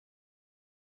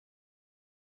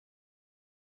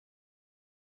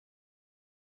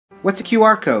What's a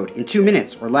QR code in 2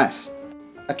 minutes or less?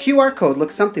 A QR code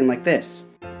looks something like this.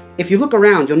 If you look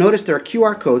around, you'll notice there are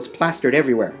QR codes plastered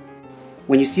everywhere.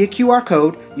 When you see a QR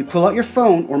code, you pull out your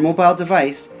phone or mobile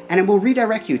device and it will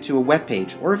redirect you to a web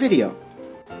page or a video.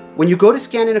 When you go to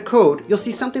scan in a code, you'll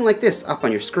see something like this up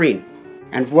on your screen.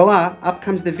 And voila, up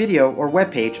comes the video or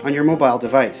web page on your mobile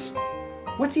device.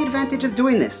 What's the advantage of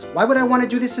doing this? Why would I want to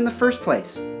do this in the first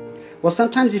place? Well,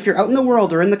 sometimes if you're out in the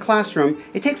world or in the classroom,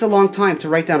 it takes a long time to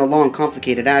write down a long,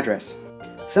 complicated address.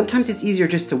 Sometimes it's easier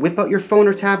just to whip out your phone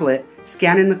or tablet,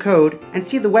 scan in the code, and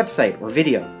see the website or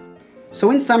video. So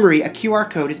in summary, a QR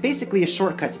code is basically a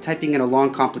shortcut to typing in a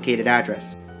long, complicated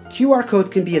address. QR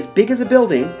codes can be as big as a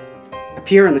building,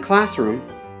 appear in the classroom,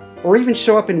 or even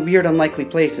show up in weird, unlikely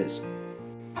places.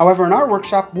 However, in our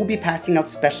workshop, we'll be passing out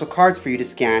special cards for you to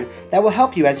scan that will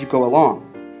help you as you go along.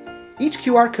 Each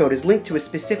QR code is linked to a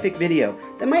specific video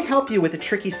that might help you with a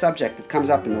tricky subject that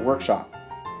comes up in the workshop.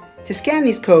 To scan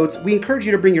these codes, we encourage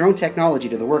you to bring your own technology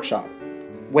to the workshop.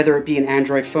 Whether it be an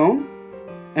Android phone,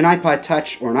 an iPod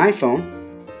Touch or an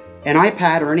iPhone, an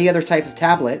iPad or any other type of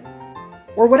tablet,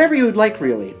 or whatever you would like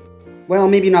really. Well,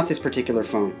 maybe not this particular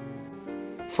phone.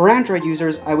 For Android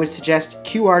users, I would suggest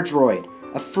QR Droid,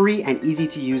 a free and easy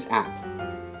to use app.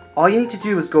 All you need to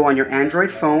do is go on your Android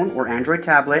phone or Android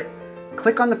tablet,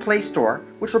 click on the Play Store,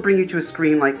 which will bring you to a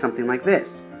screen like something like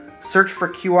this. Search for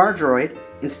QR Droid,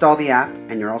 install the app,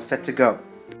 and you're all set to go.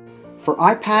 For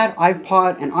iPad,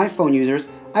 iPod, and iPhone users,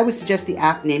 I would suggest the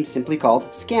app named simply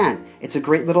called Scan. It's a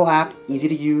great little app, easy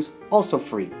to use, also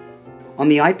free. On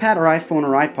the iPad or iPhone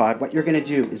or iPod, what you're going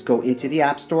to do is go into the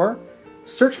App Store,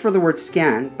 search for the word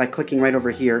Scan by clicking right over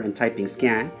here and typing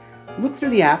Scan, look through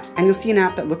the apps, and you'll see an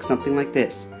app that looks something like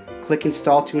this. Click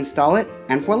Install to install it,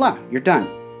 and voila, you're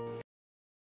done.